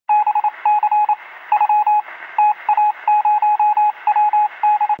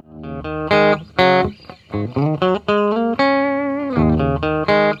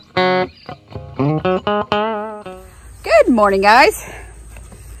morning, guys.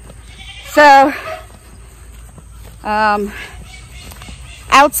 So,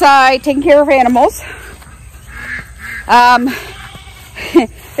 outside taking care of animals.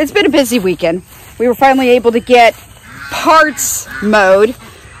 It's been a busy weekend. We were finally able to get parts mowed.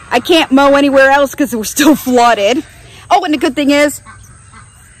 I can't mow anywhere else because we're still flooded. Oh, and the good thing is,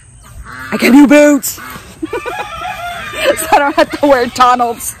 I got new boots. So I don't have to wear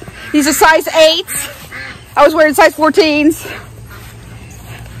Donald's. These are size 8s. I was wearing size 14s.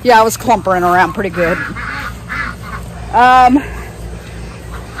 Yeah, I was clumpering around pretty good.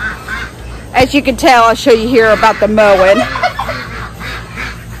 As you can tell, I'll show you here about the mowing.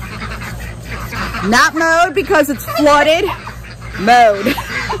 Not mowed because it's flooded. Mowed.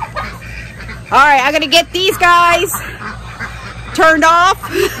 Alright, I'm going to get these guys turned off.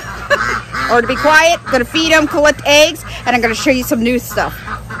 Or to be quiet. I'm going to feed them, collect eggs, and I'm going to show you some new stuff.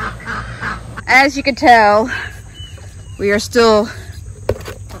 As you can tell, we are still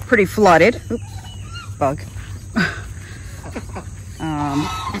pretty flooded. Oops, bug.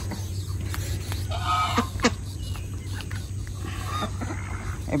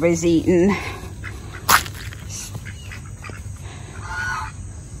 Everybody's eating.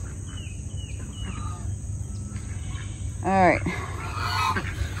 All right.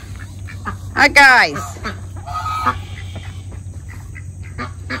 Hi, guys.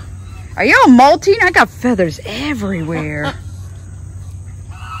 Are y'all molting? I got feathers everywhere.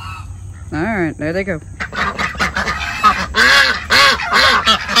 All right, there they go.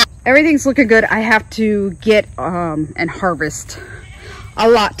 Everything's looking good. I have to get and harvest a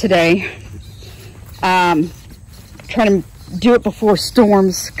lot today. Trying to do it before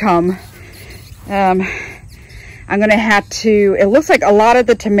storms come. I'm gonna have to, it looks like a lot of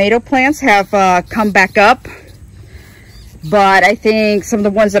the tomato plants have come back up, but I think some of the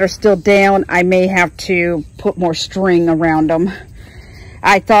ones that are still down, I may have to put more string around them.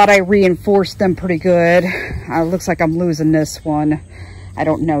 I thought I reinforced them pretty good. Looks like I'm losing this one. I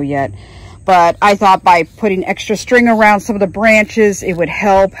don't know yet. But I thought by putting extra string around some of the branches, it would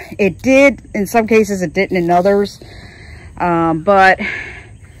help. It did. In some cases, it didn't in others. But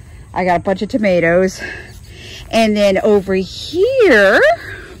I got a bunch of tomatoes. And then over here,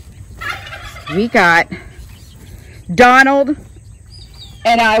 we got Donald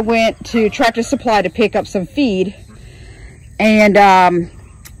and I went to Tractor Supply to pick up some feed. And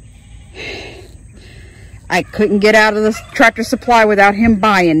I couldn't get out of the Tractor Supply without him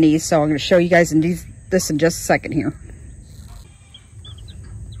buying these. So I'm going to show you guys this in just a second here.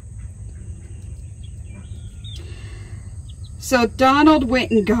 So Donald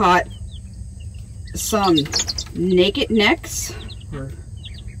went and got some naked necks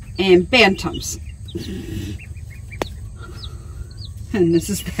and Bantams. And this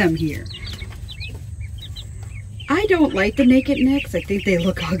is them here. I don't like the naked necks. I think they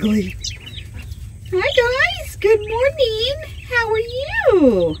look ugly. Hi guys, good morning. How are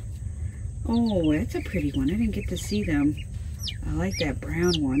you? Oh, that's a pretty one. I didn't get to see them. I like that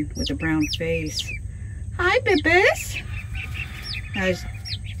brown one with the brown face. Hi, Bibbis. There's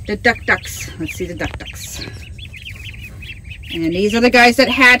the ducks. Let's see the ducks. And these are the guys that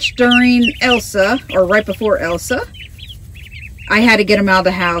hatched during Elsa, or right before Elsa. I had to get them out of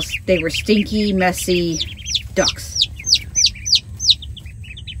the house. They were stinky, messy ducks.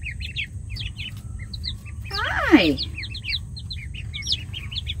 Hi.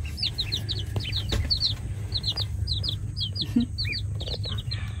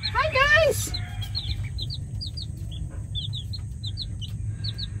 Hi, guys.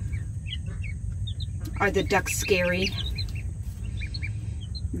 Are the ducks scary?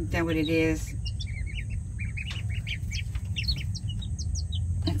 Is that what it is?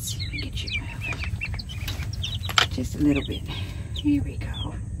 Let's see if we can get you out. Just a little bit. Here we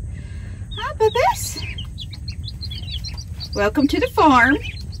go. Hi, Bubbles. Welcome to the farm.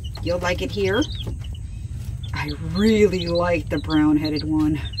 You'll like it here. I really like the brown-headed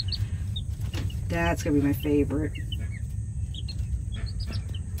one. That's gonna be my favorite.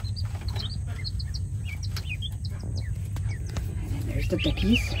 And then there's the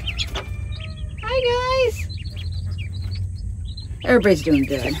duckies. Hi guys. Everybody's doing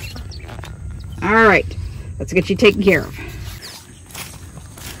good. All right, let's get you taken care of.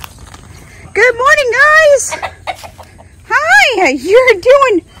 Good morning, guys. Hi, you're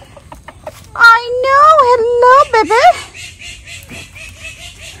doing, I know, hello, baby.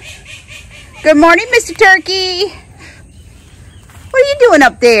 Good morning, Mr. Turkey. What are you doing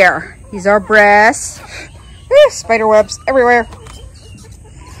up there? These are breasts. Spider webs everywhere.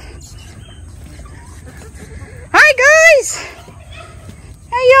 Hi, guys.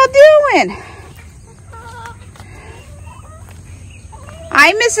 How y'all doing?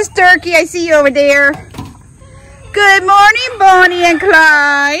 Hi, Mrs. Turkey. I see you over there. Good morning, Bonnie and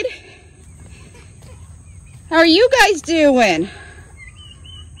Clyde. How are you guys doing?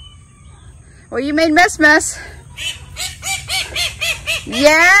 Well, you made mess.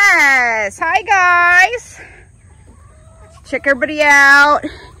 Yes. Hi, guys. Let's check everybody out.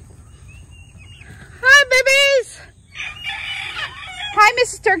 Hi, babies. Hi,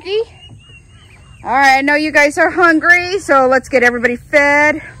 Mrs. Turkey. All right, I know you guys are hungry, so let's get everybody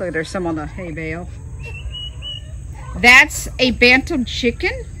fed. Look, there's some on the hay bale. That's a bantam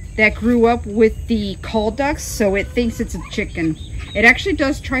chicken that grew up with the call ducks, so it thinks it's a chicken. It actually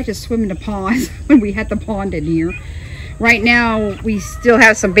does try to swim in the pond when we had the pond in here. Right now, we still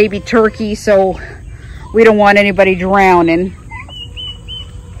have some baby turkey, so we don't want anybody drowning.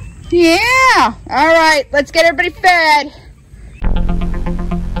 Yeah, all right, let's get everybody fed.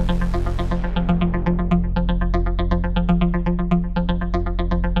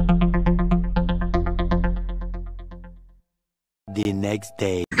 The next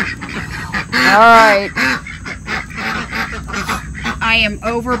day. All right. I am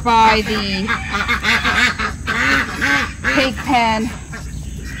over by the pig pen.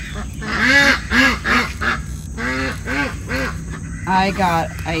 I got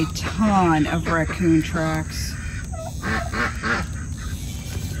a ton of raccoon tracks.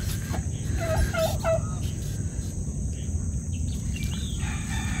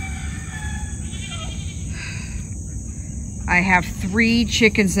 I have 3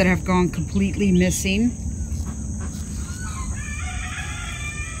 chickens that have gone completely missing.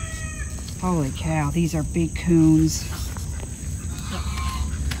 Holy cow, these are big coons.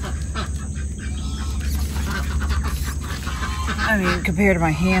 I mean, compared to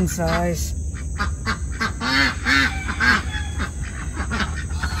my hand size.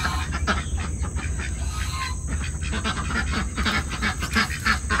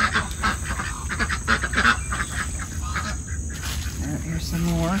 Here's some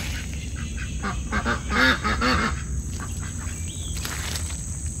more.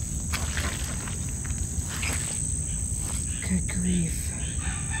 Good grief.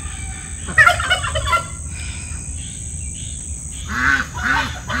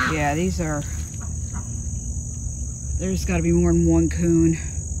 Yeah, these are, there's got to be more than one coon.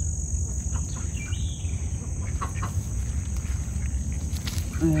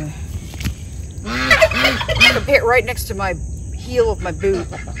 I put it right next to my heel of my boot.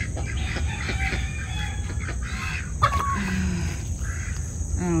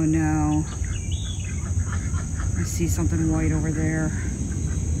 Oh no. I see something white over there.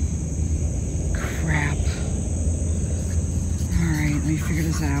 Crap. Alright, let me figure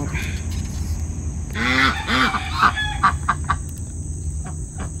this out.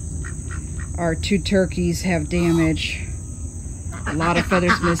 Our 2 turkeys have damage. A lot of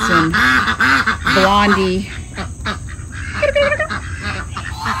feathers missing. Blondie.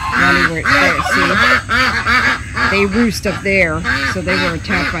 Blondie, there, see? They roost up there, so they were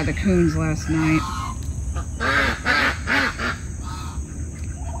attacked by the coons last night.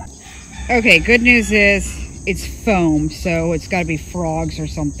 Okay, good news is it's foam, so it's got to be frogs or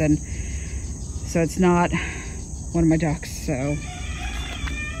something. So it's not one of my ducks, so.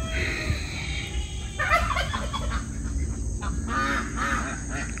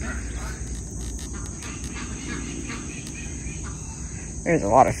 There's a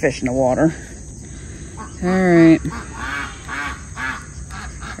lot of fish in the water. All right.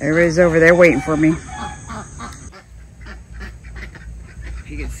 Everybody's over there waiting for me. If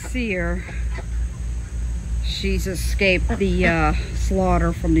you can see her, she's escaped the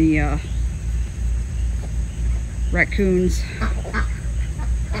slaughter from the raccoons.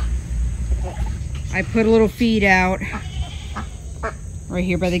 I put a little feed out right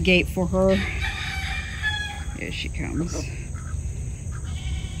here by the gate for her. Here she comes.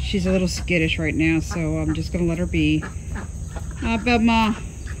 She's a little skittish right now, so I'm just gonna let her be. Ah, Belma.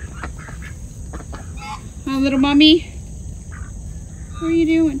 Hi, little mommy. What are you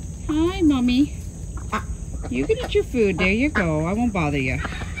doing? Hi, mommy. You can eat your food. There you go. I won't bother you.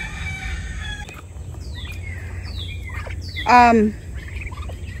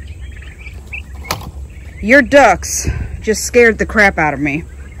 Your ducks just scared the crap out of me.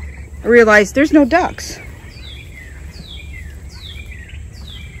 I realized there's no ducks.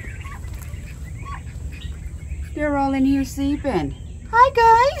 They're all in here sleeping. Hi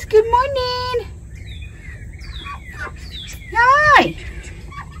guys, good morning. Hi.